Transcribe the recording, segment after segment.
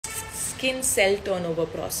Skin cell turnover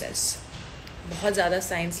process. बहुत ज़्यादा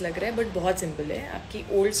science लग रहा है बट बहुत सिंपल है. आपकी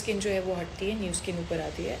ओल्ड स्किन जो है वो हटती है, न्यू स्किन ऊपर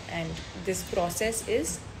आती है, and this process is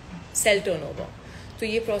cell turnover. तो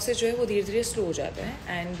ये प्रोसेस जो है वो धीरे धीरे स्लो हो जाता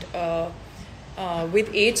है एंड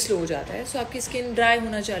विद एज स्लो हो जाता है. सो आपकी स्किन ड्राई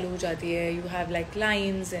होना चालू हो जाती है. You have like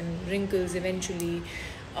lines and wrinkles eventually,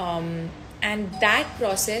 and that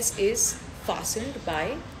process is fastened by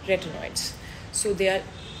retinoids. So they are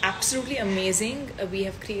absolutely amazing. We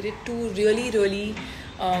have created two really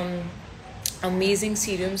amazing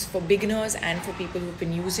serums for beginners and for people who've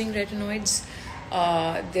been using retinoids.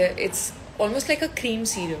 It's almost like a cream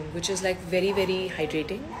serum, which is like very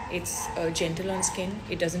hydrating. It's gentle on skin.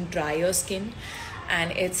 It doesn't dry your skin,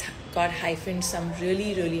 and it's got hyphened some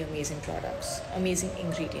really amazing products, amazing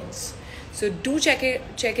ingredients. So do check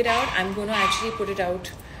it out. I'm going to actually put it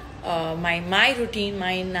out. My routine,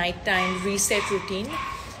 my nighttime reset routine,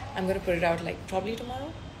 I'm going to put it out like probably tomorrow,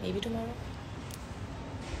 maybe tomorrow.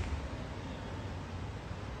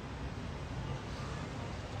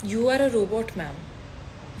 You are a robot, ma'am.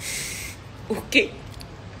 Okay.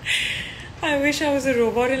 I wish I was a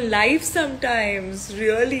robot in life sometimes,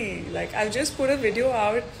 really. Like, I've just put a video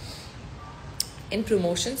out in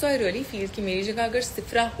promotion, so I really feel कि मेरी जगह अगर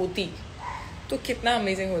सिफ्रा होती तो कितना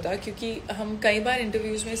amazing होता, क्योंकि हम कई बार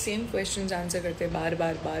इंटरव्यूज़ में सेम क्वेश्चंस आंसर करते हैं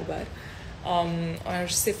बार. और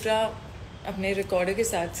सिफ्रा अपने रिकॉर्डर के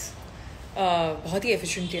साथ बहुत ही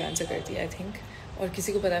एफिशिएंटली आंसर करती है, आई थिंक. और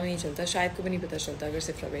किसी को पता भी नहीं चलता, शायद को भी नहीं पता चलता अगर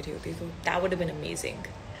सिफ्रा बैठी होती. तो that would have been amazing.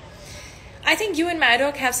 I think you and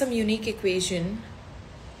Maddock have some unique equation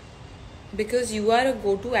because you are a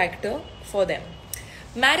go to actor for them.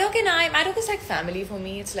 Maddock is like family for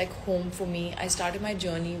me. It's like home for me. I started my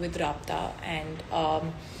journey with Rapta, and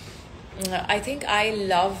I think I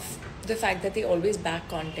love the fact that they always back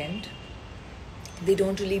content. They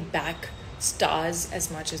don't really back stars as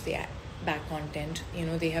much as they back content. You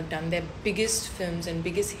know, they have done their biggest films and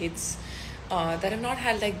biggest hits that have not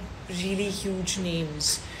had like really huge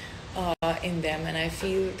names in them, and I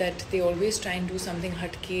feel that they always try and do something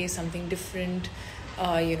hatke, something different.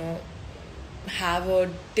 You know, have a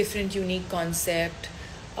different unique concept,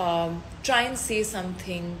 try and say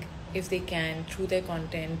something if they can through their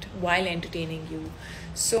content while entertaining you.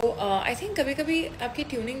 So I think kabhi kabhi aapki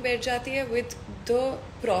tuning baith jati hai with the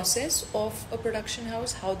process of a production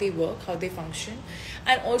house, how they work, how they function,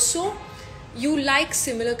 and also you like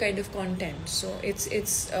similar kind of content. So it's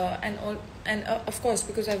of course,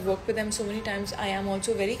 because I've worked with them so many times, I am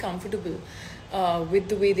also very comfortable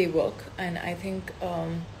with the way they work, and I think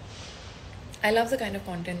I love the kind of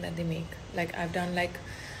content that they make. Like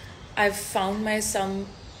I've found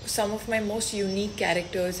some of my most unique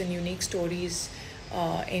characters and unique stories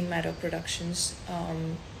in Maddock Productions.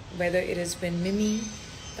 Whether it has been Mimi,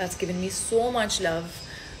 that's given me so much love,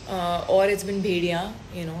 or it's been Bhediya,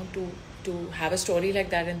 you know, to have a story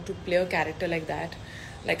like that and to play a character like that,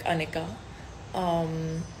 like Anika.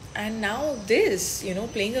 And now this, you know,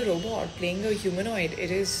 playing a robot, playing a humanoid,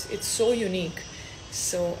 it's so unique.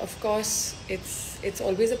 So of course it's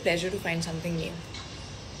always a pleasure to find something new.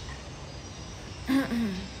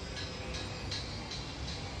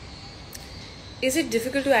 Is it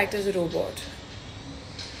difficult to act as a robot?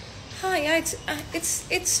 Yeah,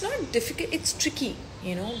 it's not difficult, it's tricky,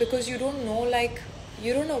 you know, because you don't know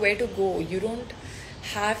where to go. You don't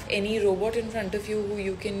have any robot in front of you who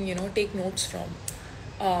you can, you know, take notes from.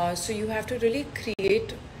 So you have to really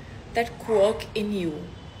create that quirk in you.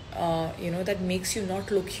 You know, that makes you not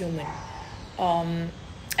look human.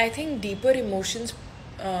 I think deeper emotions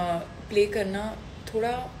play करना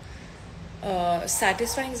थोड़ा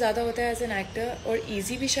satisfying ज़्यादा होता है as an actor, और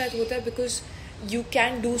easy भी शायद होता है because you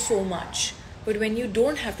can do so much. But when you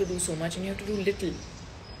don't have to do so much and you have to do little,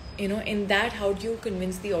 you know, in that, how do you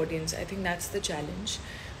convince the audience? I think that's the challenge.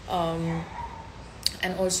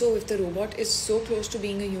 And also, if the robot is so close to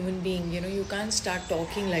being a human being, you know, you can't start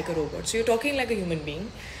talking like a robot. So you're talking like a human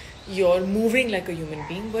being, you're moving like a human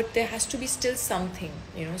being, but there has to be still something,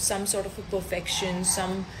 you know, some sort of a perfection,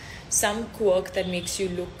 some quirk that makes you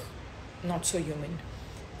look not so human.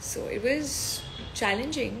 So it was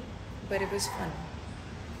challenging, but it was fun.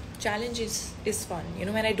 Challenge is fun, you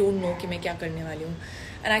know, when I don't know कि मैं क्या करने वाली हूँ.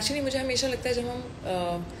 And actually मुझे हमेशा लगता है जब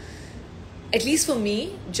हम at least for me,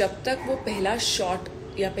 जब तक वो पहला शॉट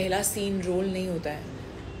या पहला सीन रोल नहीं होता है,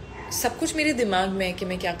 सब कुछ मेरे दिमाग में है कि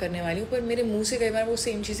मैं क्या करने वाली हूँ, पर मेरे मुंह से कई बार वो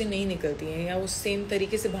सेम चीज़ें नहीं निकलती हैं या वो सेम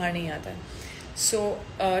तरीके से बाहर नहीं आता है. So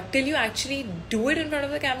till you actually do it in front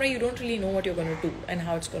of the camera, you don't really know what you're going to do and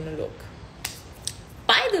how it's going to look.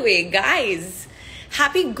 By the way, guys,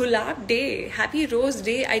 happy Gulab Day, happy Rose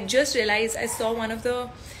Day. I just realized I saw one of the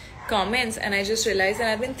comments, and I just realized, and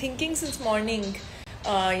I've been thinking since morning.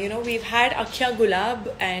 We've had Akhya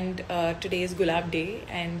Gulab, and today is Gulab Day,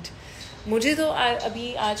 and मुझे तो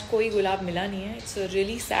अभी आज कोई गुलाब मिला नहीं है. It's a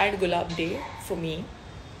really sad Gulab Day for me.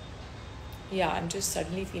 Yeah, I'm just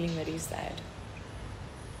suddenly feeling very sad.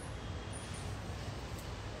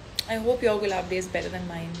 I hope your Gulab Day is better than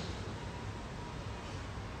mine.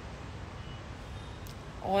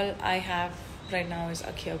 All I have right now is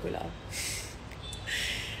Akhya Gulab.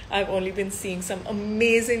 I've only been seeing some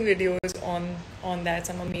amazing videos on that,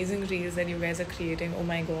 some amazing reels that you guys are creating. Oh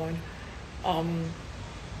my god.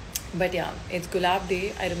 But yeah, it's Gulab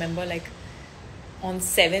Day. I remember like on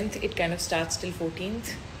 7th it kind of starts till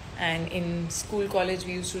 14th, and in school, college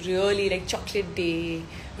we used to really like chocolate day,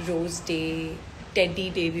 rose day, teddy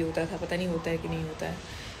day भी होता था, पता नहीं होता है कि नहीं होता है.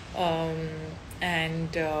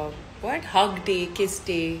 And what, hug day, kiss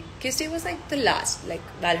day. Kiss day was like the last, like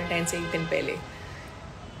Valentine's Day एक दिन पहले.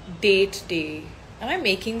 Date day. Am I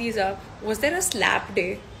making these up? Was there a slap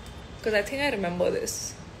day? Because I think I remember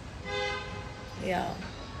this. Yeah.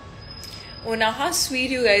 Oh, now how sweet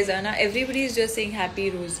you guys are. Now everybody is just saying happy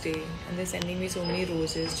rose day, and they're sending me so many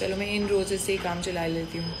roses. चलो मैं इन roses से ही काम चला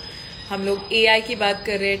लेती हूँ. हम लोग AI की बात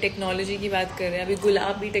कर रहे हैं, टेक्नोलॉजी की बात कर रहे हैं, अभी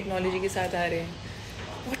गुलाब भी टेक्नोलॉजी के साथ आ रहे हैं.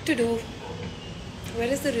 What to do?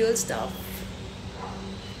 Where is the real stuff?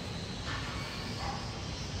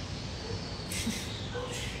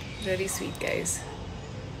 Very sweet, guys.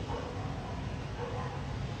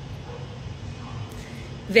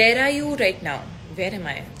 Where are you right now? Where am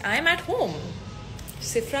I? I'm at home.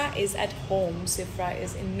 Sifra is at home. Sifra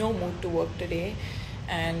is in no mood to work today,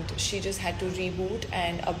 and she just had to reboot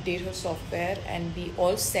and update her software and be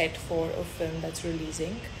all set for a film that's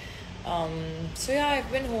releasing. So yeah,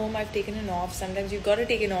 I've been home. I've taken it off. Sometimes you've got to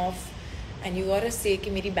take it off, and you got to say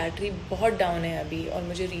कि मेरी battery बहुत down है अभी और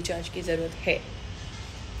मुझे recharge की ज़रूरत है.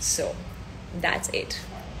 So that's it.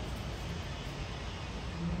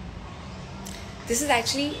 This is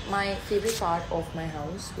actually my favorite part of my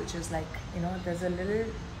house, which is like, there's a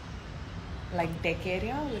little like deck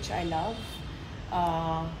area which I love.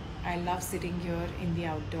 I love sitting here in the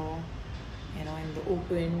outdoor, in the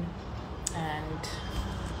open, and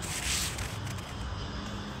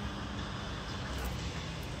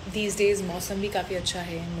these days मौसम भी काफ़ी अच्छा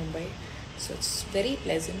है in Mumbai, so it's very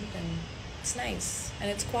pleasant and it's nice and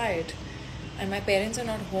it's quiet. And my parents are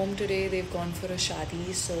not home today. They've gone for a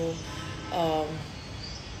शादी, so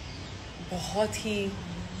बहुत ही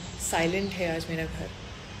silent है आज मेरा घर.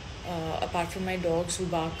 Apart from my dogs who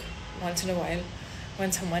bark once in a while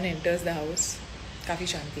when someone enters the house, काफ़ी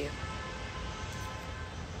शांति है.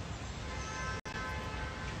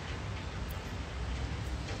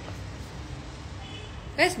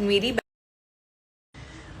 Guys, मेरी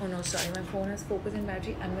oh no, sorry, my phone has focus and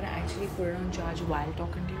battery. I'm gonna actually put it on charge while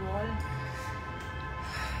talking to you all.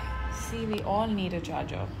 See, we all need a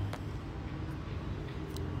charger.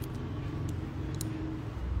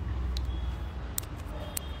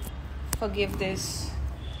 Forgive this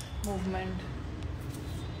movement.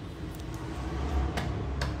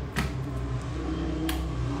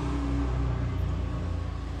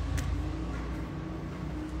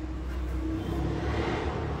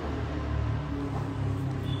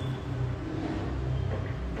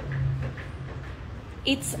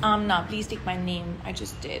 It's Amna. Please take my name. I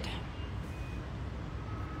just did.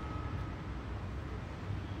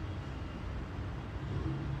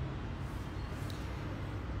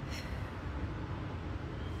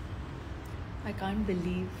 I can't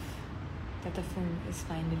believe that the film is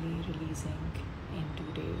finally releasing in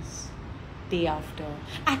 2 days. Day after.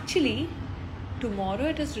 Actually, tomorrow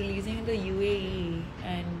it is releasing in the UAE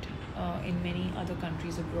and in many other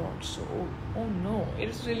countries abroad. So, oh no, it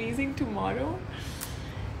is releasing tomorrow?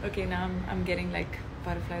 Okay, now I'm getting like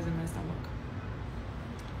butterflies in my stomach.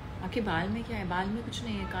 आपके बाल में क्या है? बाल में कुछ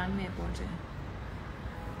नहीं है, कान में पहुंचे.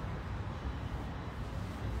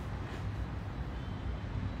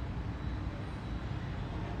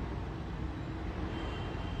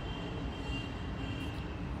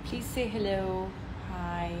 Please say hello.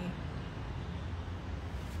 Hi.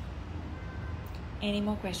 Any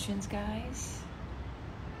more questions, guys?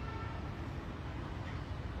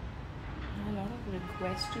 A lot of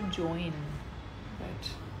requests to join, but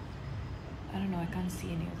I don't know, I can't see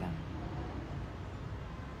any of them.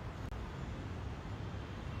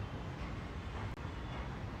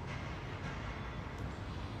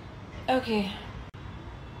 Okay.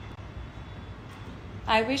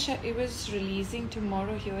 I wish it was releasing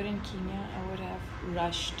tomorrow here in Kenya. I would have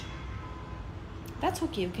rushed. That's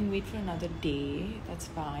okay, you can wait for another day. That's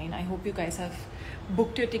fine. I hope you guys have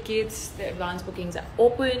booked your tickets. The advance bookings are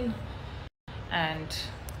open. And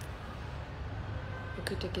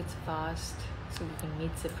book your tickets fast so we can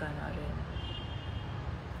meet Sifra and Aryan.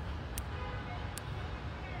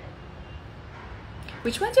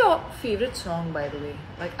 Which one's your favorite song, by the way?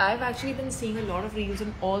 Like, I've actually been seeing a lot of reels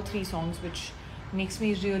on all three songs, which makes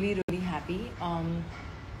me really, really happy.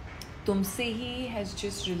 Tumse Hi has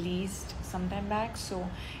just released some time back, so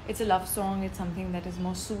it's a love song. It's something that is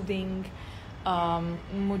more soothing.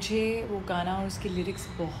 मुझे वो गाना और उसके lyrics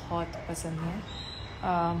बहुत पसंद हैं.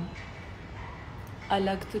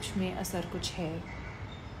 अलग तुझ में असर कुछ है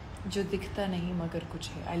जो दिखता नहीं मगर कुछ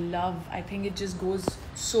है. I think it just goes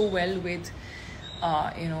so well with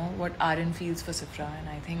what Aryan feels for Sifra, and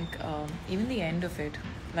I think even the end of it,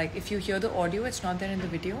 like if you hear the audio, it's not there in the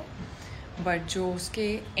video, but जो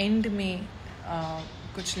उसके end में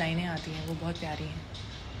कुछ लाइनें आती हैं वो बहुत प्यारी हैं.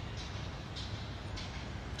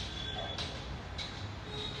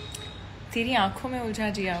 तेरी आंखों में उलझा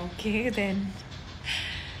जिया. Okay, then.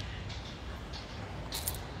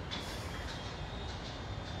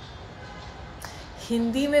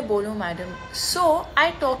 हिंदी में बोलो madam. So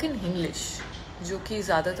I talk in English, जो कि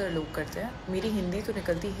ज़्यादातर लोग करते हैं. मेरी हिंदी तो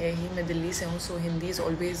निकलती है ही, मैं दिल्ली से हूँ, so Hindi is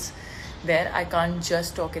always there. I can't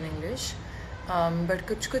just talk in English. But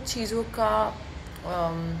कुछ चीज़ों का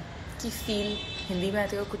की फील हिंदी में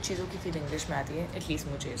आती है और कुछ चीज़ों की फील इंग्लिश में आती है, एटलीस्ट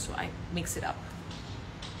मुझे. So I mix it up.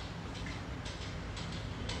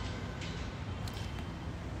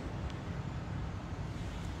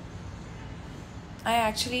 I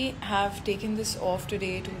actually have taken this off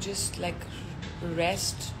today to just like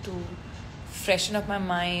rest, to freshen up my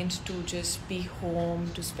mind, to just be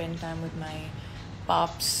home, to spend time with my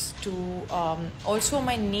pups, to also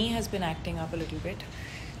my knee has been acting up a little bit.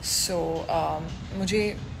 So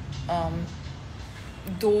मुझे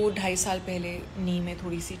 2-2.5 साल पहले नी में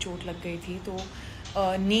थोड़ी सी चोट लग गई थी. तो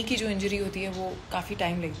नी की जो इंजरी होती है वो काफ़ी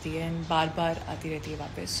टाइम लगती है एंड बार बार आती रहती है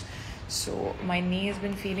वापस. So my knee has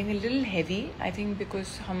been feeling a little heavy, I think because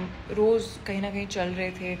हम रोज़ कहीं ना कहीं चल रहे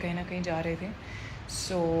थे, कहीं ना कहीं जा रहे थे.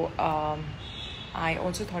 So I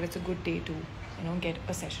also thought it's a good day to get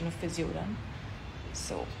a session of physio done.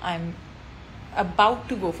 So I'm about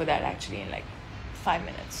to go for that actually in like 5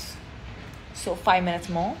 minutes. So 5 minutes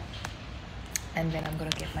more and then I'm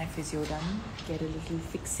gonna get my physio done, get a little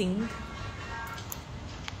fixing.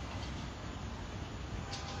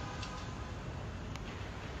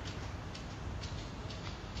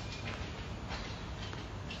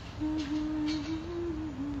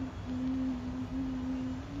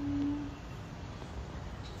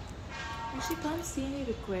 Actually can't see any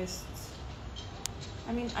requests.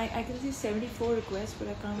 I mean, I can see 74 requests, but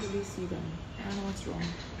I can't really see them. I don't know what's wrong.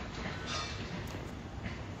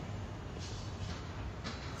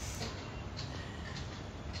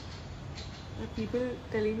 There are people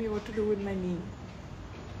telling me what to do with my knee.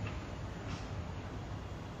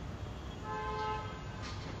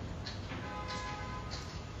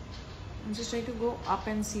 I'm just trying to go up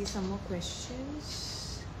and see some more questions.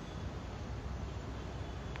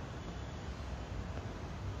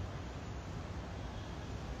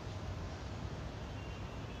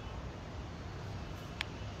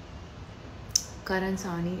 Karan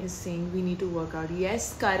Sani is saying we need to work out.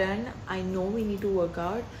 Yes, Karan, I know we need to work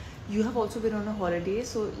out. You have also been on a holiday,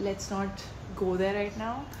 so let's not go there right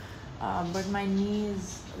now. But my knee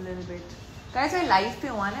is a little bit. Guys, I live पे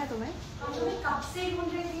हुआ ना तुम्हें? कब से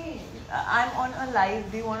ढूंढ रहे थे? I'm on a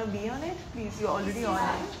live. Do you want to be on it? Please, you're already on it.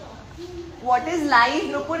 What is live?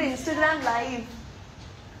 No, put Instagram live.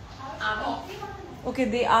 Okay,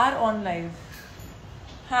 they are on live.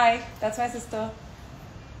 Hi, that's my sister.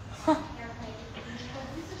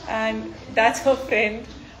 And that's her friend,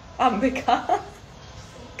 Ambika.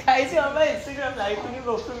 Guys, you're on my Instagram live. Can you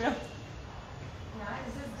go from here? Nah,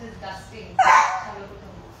 this is disgusting.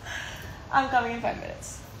 I'm coming in 5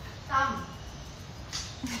 minutes. Come.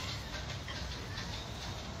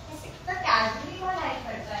 इतना casually कौन live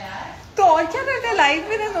करता है यार? तो और क्या करते हैं live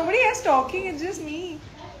में? There's nobody else talking. It's just me.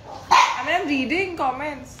 I mean, I'm reading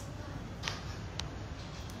comments.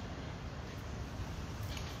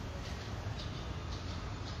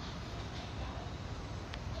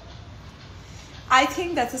 I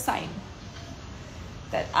think that's a sign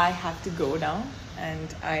that I have to go now,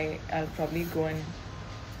 and I'll probably go and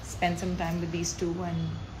spend some time with these two and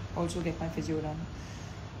also get my physio done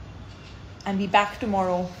and be back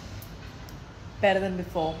tomorrow better than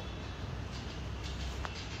before.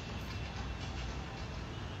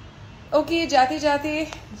 Okay,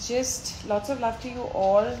 jate, just lots of love to you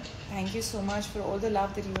all. Thank you so much for all the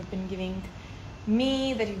love that you have been giving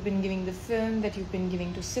me, that you've been giving the film, that you've been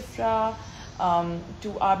giving to Sifra,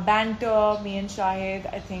 to our banter, me and Shahid.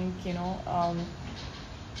 I think,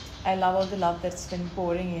 I love all the love that's been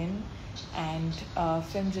pouring in. And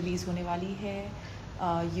film release होने वाली है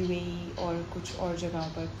UAE और कुछ और जगहों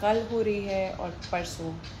पर कल हो रही है और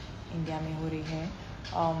परसों इंडिया में हो रही है.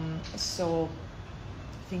 So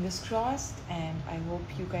fingers crossed, and I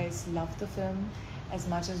hope you guys love the film as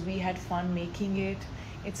much as we had fun making it.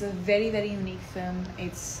 It's a very, very unique film.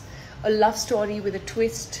 It's a love story with a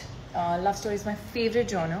twist. Love story is my favorite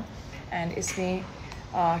genre, and इसमें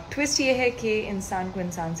twist ये है कि इंसान को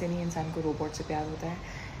इंसान से नहीं, इंसान को रोबोट से प्यार होता है.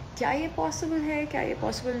 क्या ये पॉसिबल है, क्या ये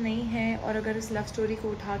पॉसिबल नहीं है? और अगर इस लव स्टोरी को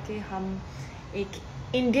उठा के हम एक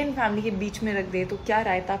इंडियन फैमिली के बीच में रख दें तो क्या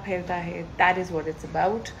रायता फैलता है? That is what it's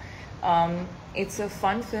about. It's a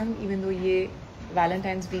fun film, even though ये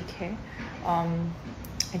Valentine's week है.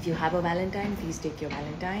 If you have a Valentine, please take your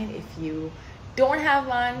Valentine. If you don't have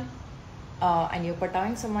one and you're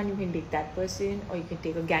pursuing someone, you can take that person, or you can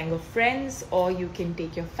take a gang of friends, or you can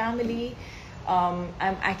take your family.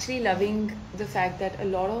 I'm actually loving the fact that a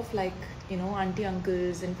lot of auntie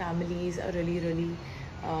uncles and families are really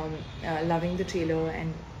loving the trailer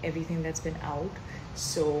and everything that's been out.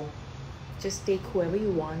 So just take whoever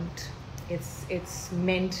you want. It's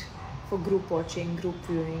meant for group watching, group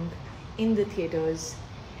viewing in the theaters,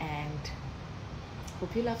 and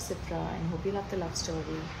hope you love Sifra and hope you love the love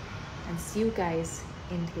story, and see you guys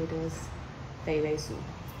in theaters very soon,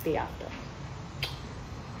 day after.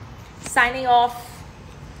 Signing off,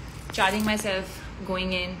 charging myself,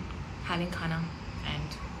 going in, having khana,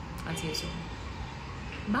 and I'll see you soon.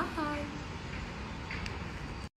 Bye.